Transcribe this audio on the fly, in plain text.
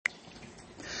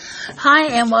Hi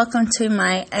and welcome to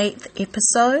my 8th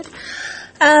episode.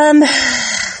 I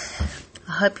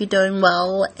hope you're doing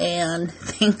well and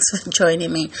thanks for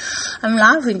joining me. I'm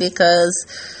laughing because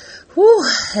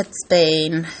it's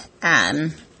been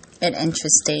an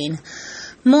interesting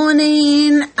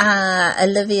morning.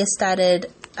 Olivia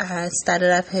started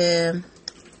up her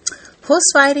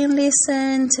horse riding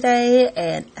lesson today,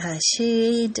 and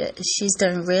she's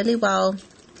doing really well.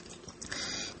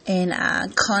 And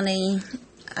Connie,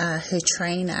 her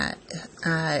trainer,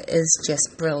 is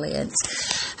just brilliant.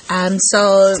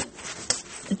 So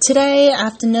today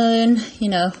afternoon,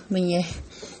 when you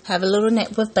have a little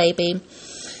nap with baby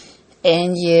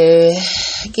and you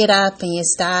get up and you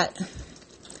start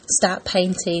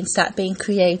painting, start being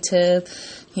creative,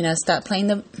 start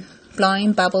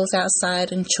blowing bubbles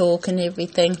outside and chalk and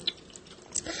everything.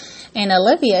 And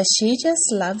Olivia, she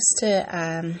just loves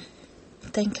to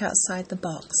think outside the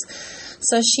box.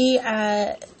 So she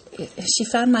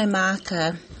found my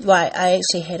marker. Well, I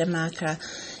actually had a marker,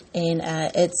 and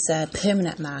it's a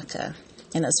permanent marker,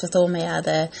 and it's with all my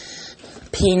other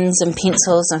pens and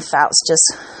pencils and felts.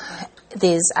 Just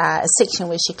there's a section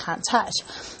where she can't touch.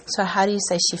 So how do you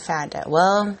say she found it?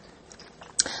 Well,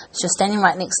 she was standing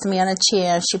right next to me on a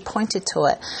chair, and she pointed to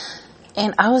it.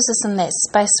 And I was just in that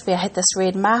space where I had this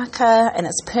red marker, and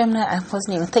it's permanent. I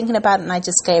wasn't even thinking about it, and I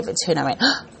just gave it to her, and I went,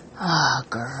 oh,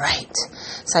 great.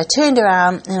 So I turned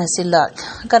around, and I said, look,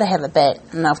 I've got to have a bet.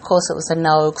 And of course it was a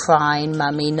no, crying,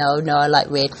 mummy, no, I like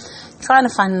red. Trying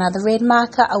to find another red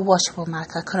marker, a washable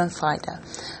marker. I couldn't find it.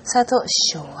 So I thought,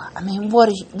 sure. I mean, what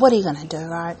are you going to do,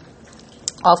 right?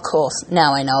 Of course,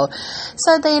 now I know.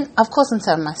 So then, of course, I'm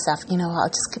telling myself, I'll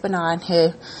just keep an eye on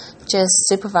her. Just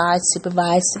supervise. So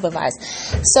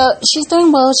she's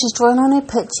doing well. She's drawing on her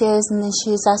pictures, and then she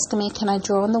was asking me, can I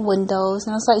draw on the windows?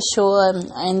 And I was like, sure.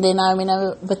 And then I went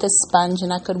over with a sponge,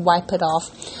 and I could wipe it off.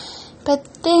 But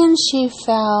then she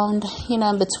found,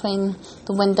 in between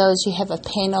the windows, you have a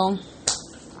panel.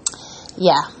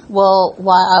 Yeah, well,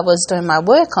 while I was doing my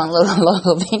work on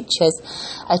Little Adventures,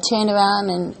 I turned around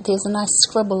and there's a nice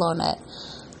scribble on it.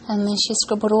 And then she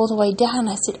scribbled all the way down.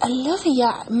 I said,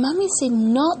 Olivia, Mummy said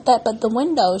not that, but the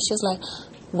window. She was like,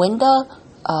 window?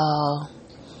 Oh.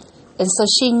 And so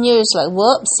she knew, she's like,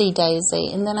 whoopsie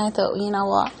daisy. And then I thought, you know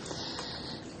what?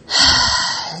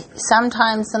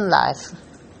 Sometimes in life,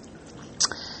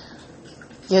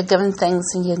 you're given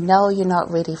things and you know you're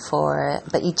not ready for it,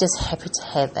 but you're just happy to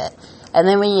have it. And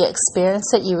then when you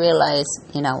experience it, you realize,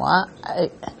 you know what?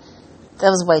 That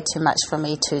was way too much for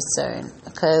me too soon.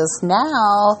 Because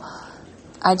now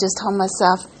I just told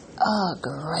myself, oh,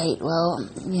 great. Well,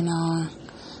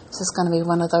 it's just going to be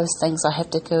one of those things I have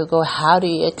to Google. How do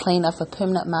you clean up a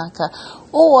permanent marker?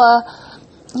 Or,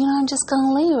 I'm just going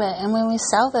to leave it. And when we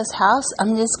sell this house,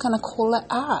 I'm just going to call it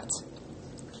art.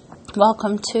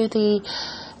 Welcome to this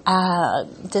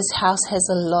house has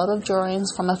a lot of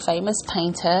drawings from a famous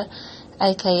painter,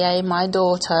 aka my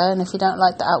daughter, and if you don't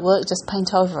like the artwork, just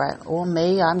paint over it. Or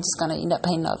me, I'm just going to end up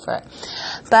painting over it.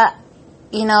 But,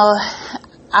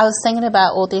 I was thinking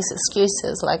about all these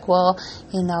excuses, like, well,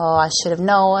 I should have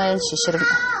known, she should have...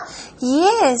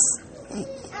 Yes!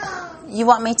 You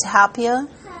want me to help you?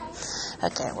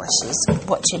 Okay, well, she's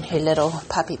watching her little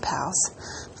puppy pals.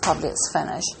 Probably it's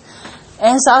finished.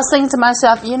 And so I was thinking to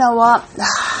myself, you know what,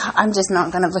 I'm just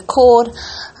not going to record.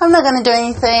 I'm not going to do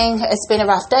anything. It's been a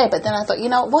rough day. But then I thought,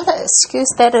 what an excuse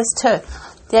that is too.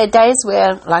 There are days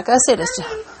where, like I said, it's just,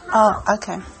 oh,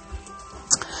 okay.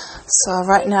 So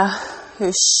right now,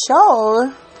 her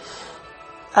show,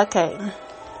 okay,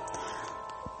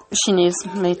 she needs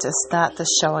me to start the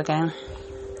show again.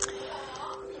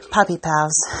 Puppy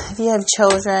Pals. If you have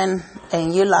children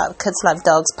and kids love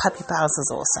dogs, Puppy Pals is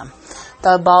awesome.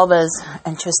 Though Bob is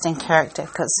an interesting character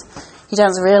because he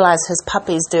doesn't realize his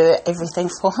puppies do everything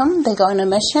for him. They go on a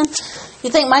mission.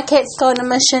 You think my cats go on a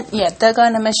mission? Yeah, they're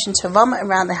going on a mission to vomit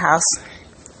around the house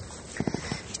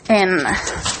and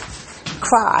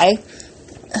cry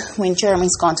when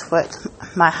Jeremy's gone to work,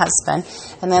 my husband,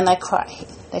 and then they cry.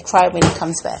 They cry when he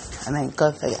comes back. I mean,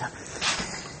 go figure.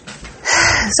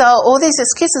 So all these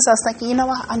excuses, I was thinking, you know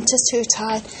what, I'm just too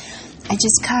tired. I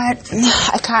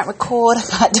can't record, I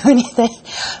can't do anything.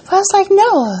 But I was like,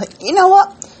 no, you know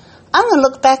what, I'm going to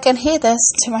look back and hear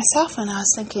this to myself. And I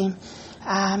was thinking,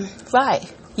 right,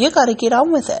 you got to get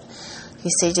on with it.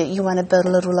 You said you want to build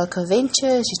a little local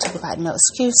ventures, you talk about no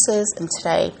excuses, and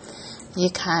today you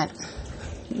can't,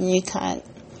 you got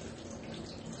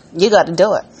to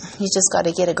do it. You just got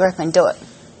to get a grip and do it.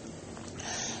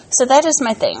 So that is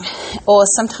my thing. Or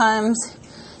sometimes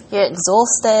you're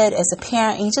exhausted as a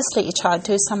parent and you just let your child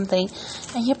do something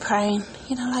and you're praying,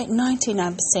 like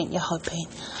 99% you're hoping,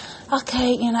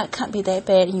 okay, it can't be that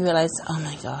bad. And you realize, oh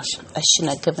my gosh, I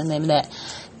shouldn't have given them that.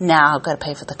 Now I've got to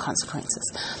pay for the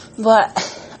consequences. But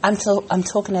I'm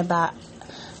talking about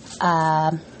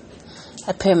a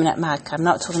permanent mark. I'm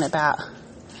not talking about,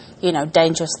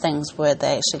 dangerous things where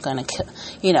they're actually going to,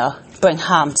 bring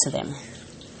harm to them.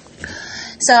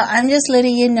 So I'm just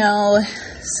letting you know,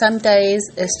 some days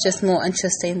it's just more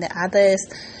interesting than others.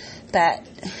 But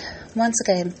once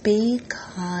again, be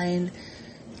kind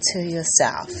to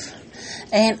yourself.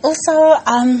 And also,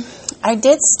 I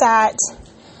did start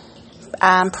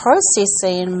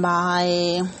processing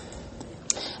my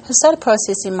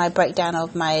breakdown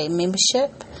of my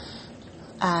membership,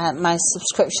 my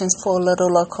subscriptions for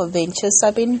Little Local Ventures. So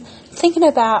I've been thinking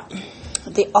about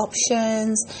the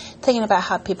options, thinking about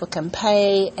how people can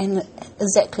pay and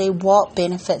exactly what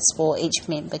benefits will each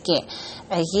member get.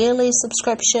 A yearly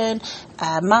subscription,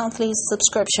 a monthly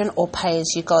subscription, or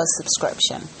pay-as-you-go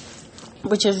subscription,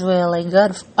 which is really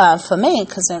good for me,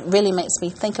 because it really makes me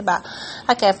think about,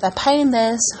 okay, if they're paying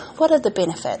this, what are the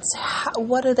benefits?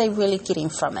 What are they really getting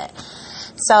from it?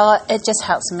 So it just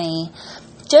helps me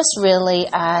just really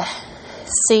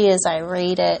see as I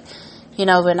read it.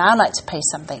 When I like to pay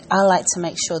something, I like to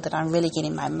make sure that I'm really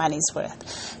getting my money's worth.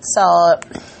 So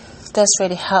this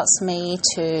really helps me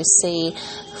to see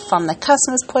from the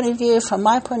customer's point of view, from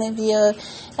my point of view,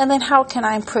 and then how can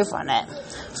I improve on it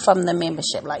from the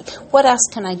membership? Like, what else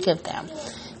can I give them?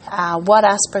 What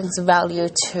else brings value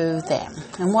to them?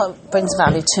 And what brings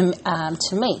value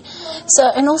to me? So,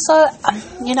 and also,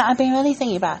 I've been really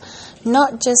thinking about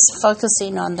not just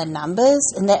focusing on the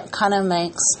numbers, and that kind of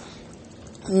makes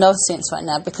no sense right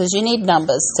now, because you need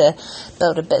numbers to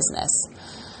build a business.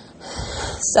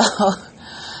 So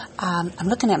I'm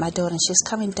looking at my daughter, and she's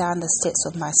coming down the steps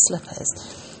with my slippers,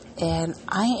 and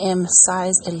I am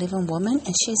size 11 woman,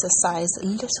 and she's a size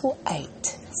little 8,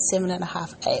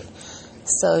 7.5, 8.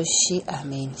 So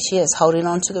she is holding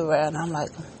on to the rail, and I'm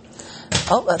like,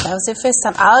 oh, that was her first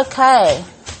time. Okay,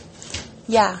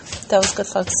 yeah, that was good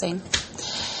focusing.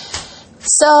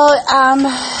 So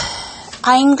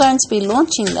I'm going to be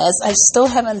launching this. I still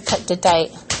haven't picked a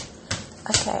date.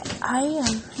 Okay,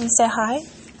 you say hi?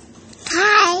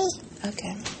 Hi.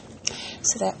 Okay.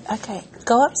 Okay,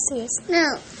 go upstairs.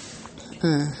 No.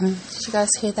 Did you guys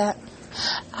hear that?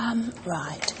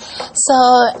 Right. So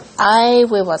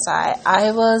where was I?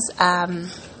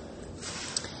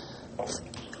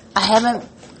 I haven't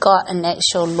got an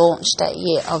actual launch date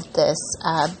yet of this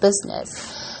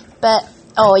business. But,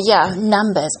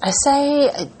 numbers. I say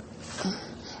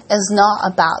it's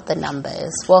not about the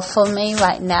numbers. Well, for me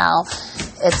right now,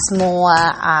 it's more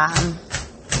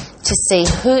to see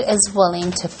who is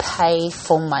willing to pay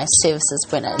for my services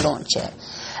when I launch it.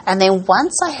 And then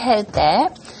once I had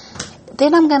that,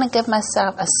 then I'm going to give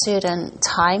myself a certain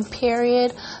time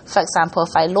period. For example,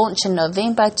 if I launch in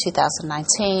November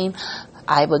 2019,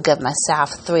 I would give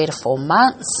myself 3 to 4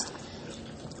 months,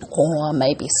 or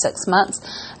maybe 6 months.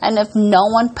 And if no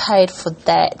one paid for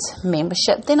that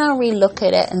membership, then I'll relook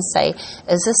at it and say,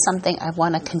 is this something I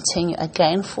want to continue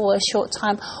again for a short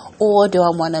time, or do I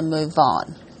want to move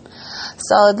on?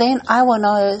 So then I will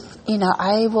know,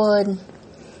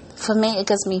 for me, it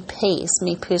gives me peace.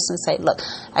 Me personally say, look,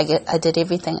 I did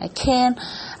everything I can.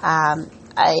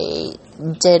 I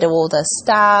did all the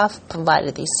stuff,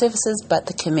 provided these services, but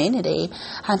the community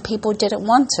and people didn't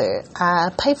want to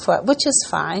pay for it, which is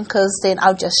fine, because then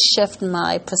I'll just shift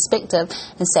my perspective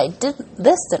and say,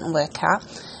 this didn't work out,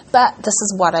 but this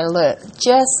is what I learned.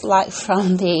 Just like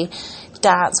from the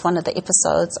dance, one of the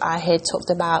episodes I had talked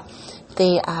about,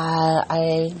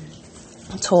 I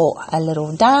taught a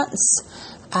little dance,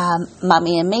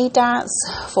 Mummy and Me dance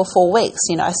for 4 weeks.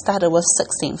 I started with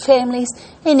 16 families,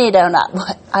 and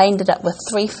I ended up with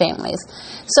 3 families.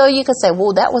 So you could say,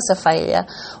 well, that was a failure.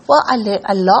 Well, I learned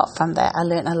a lot from that. I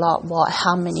learned a lot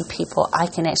how many people I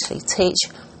can actually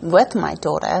teach with my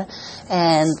daughter,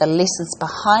 and the lessons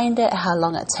behind it, how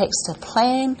long it takes to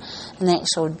plan an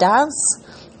actual dance.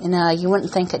 You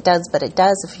wouldn't think it does, but it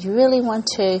does if you really want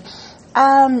to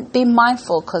be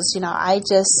mindful, because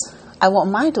I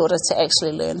want my daughter to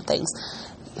actually learn things.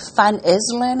 Fun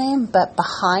is learning, but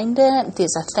behind it,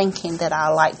 there's a thinking that I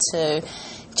like to,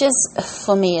 just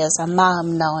for me as a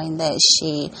mom, knowing that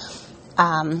she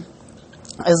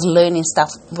is learning stuff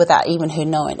without even her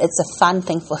knowing. It's a fun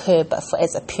thing for her, but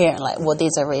as a parent, like, well,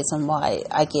 there's a reason why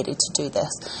I get her to do this.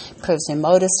 Improves her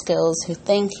motor skills, her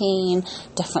thinking,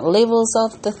 different levels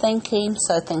of the thinking,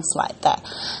 so things like that.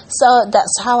 So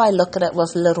that's how I look at it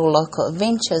with Little Local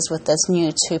Adventures with this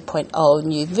new 2.0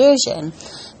 new version,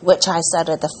 which I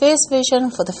started the first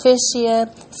version for the first 2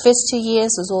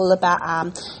 years was all about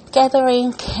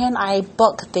gathering. Can I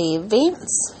book the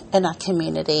events in our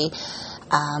community?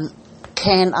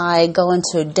 Can I go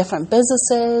into different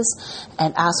businesses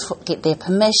and get their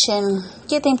permission,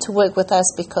 get them to work with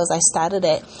us, because I started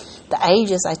at the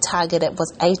ages I targeted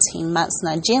was 18 months.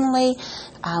 Now, generally,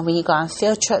 when you go on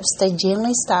field trips, they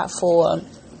generally start for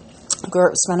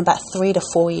groups around about 3 to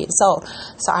 4 years old.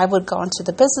 So I would go into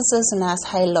the businesses and ask,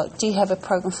 hey, look, do you have a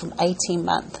program from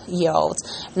 18-month-year-olds?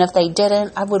 And if they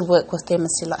didn't, I would work with them and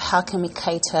see, look, how can we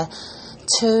cater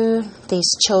to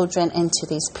these children and to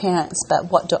these parents, but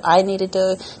what do I need to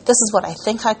do? This is what I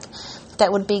think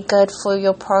that would be good for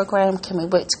your program. Can we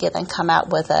work together and come out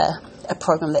with a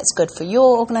program that's good for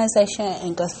your organization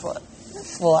and good for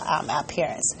our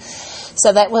parents?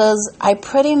 So I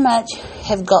pretty much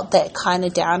have got that kind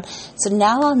of down. So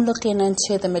now I'm looking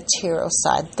into the material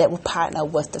side that will partner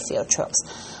with the field trips.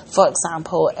 For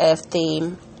example, once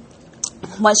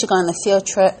you go on the field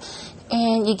trip,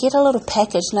 and you get a little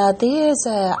package. Now,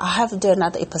 I have to do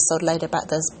another episode later about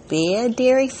this Bear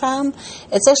Dairy Farm.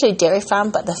 It's actually a dairy farm,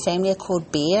 but the family are called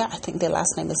Bear. I think their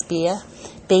last name is Bear.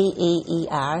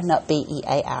 B-E-E-R, not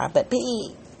B-E-A-R, but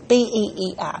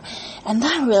B-E-E-R. And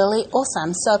they're really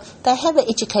awesome. So they have an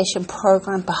education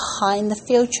program behind the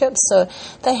field trip. So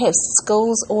they have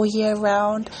schools all year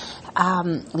round.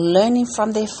 Learning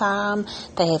from their farm.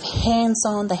 They have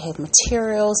hands-on. They have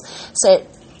materials. So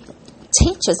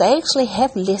teachers, they actually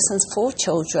have lessons for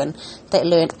children that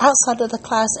learn outside of the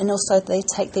class, and also they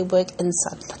take their work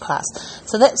inside the class.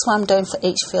 So that's what I'm doing for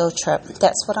each field trip.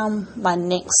 That's what my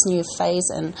next new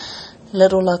phase in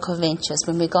Little Local Ventures.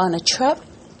 When we go on a trip,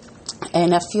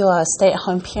 and if you're a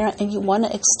stay-at-home parent and you want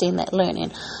to extend that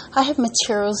learning, I have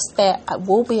materials that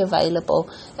will be available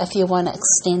if you want to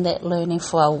extend that learning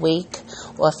for a week,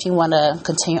 or if you want to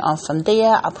continue on from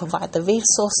there. I'll provide the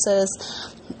resources.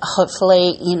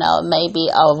 Hopefully, maybe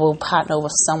I will partner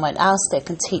with someone else that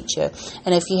can teach you.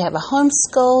 And if you have a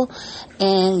homeschool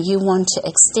and you want to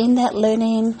extend that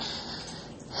learning,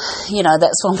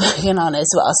 that's what I'm working on as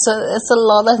well. So it's a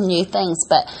lot of new things,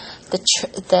 but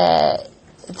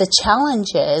the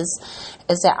challenge is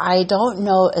that I don't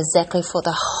know exactly for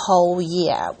the whole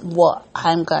year what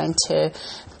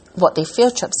the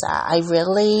field trips are. I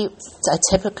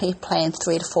typically plan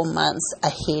 3 to 4 months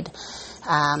ahead.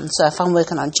 So if I'm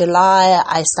working on July,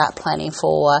 I start planning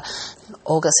for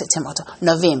August, September,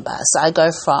 November. So I go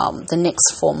from the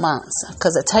next 4 months,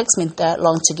 because it takes me that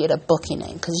long to get a booking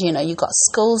in. Because, you've got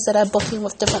schools that are booking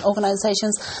with different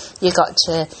organizations. You got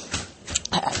to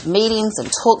have meetings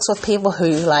and talks with people who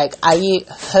you're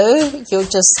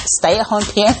just stay-at-home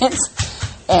parents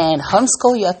and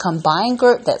homeschool, you're a combined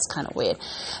group. That's kind of weird.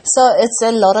 So it's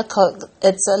a lot of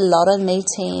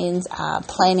meetings,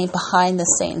 planning behind the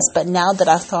scenes. But now that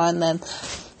I've thrown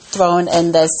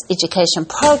in this education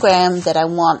program that I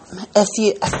want, if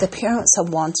the parents are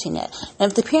wanting it,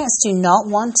 and if the parents do not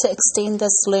want to extend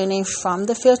this learning from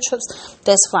the field trips,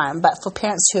 that's fine. But for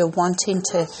parents who are wanting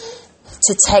to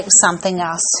take something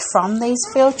else from these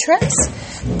field trips,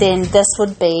 then this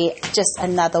would be just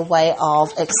another way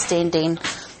of extending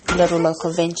Little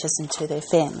Local Ventures into their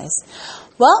families.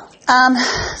 Well,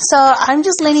 so I'm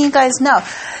just letting you guys know,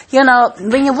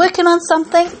 when you're working on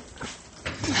something,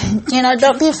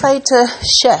 don't be afraid to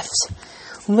shift.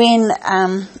 And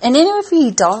even if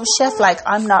you don't shift, like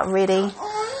I'm not ready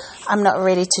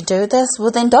to do this,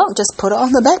 well then don't, just put it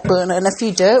on the back burner. And if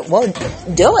you do, well,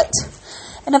 do it.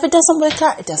 And if it doesn't work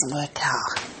out, it doesn't work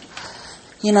out.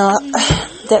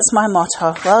 That's my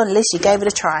motto. Well, at least you gave it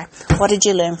a try. What did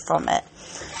you learn from it?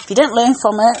 If you didn't learn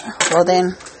from it, well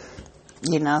then,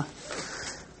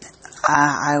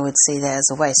 I would see that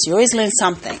as a waste. You always learn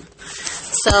something.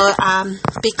 So,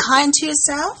 be kind to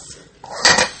yourself.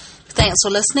 Thanks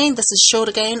for listening. This is short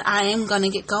again. I am going to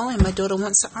get going. My daughter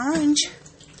wants an orange,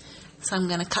 so I'm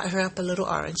going to cut her up a little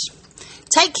orange.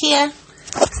 Take care.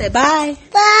 Say bye.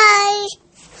 Bye.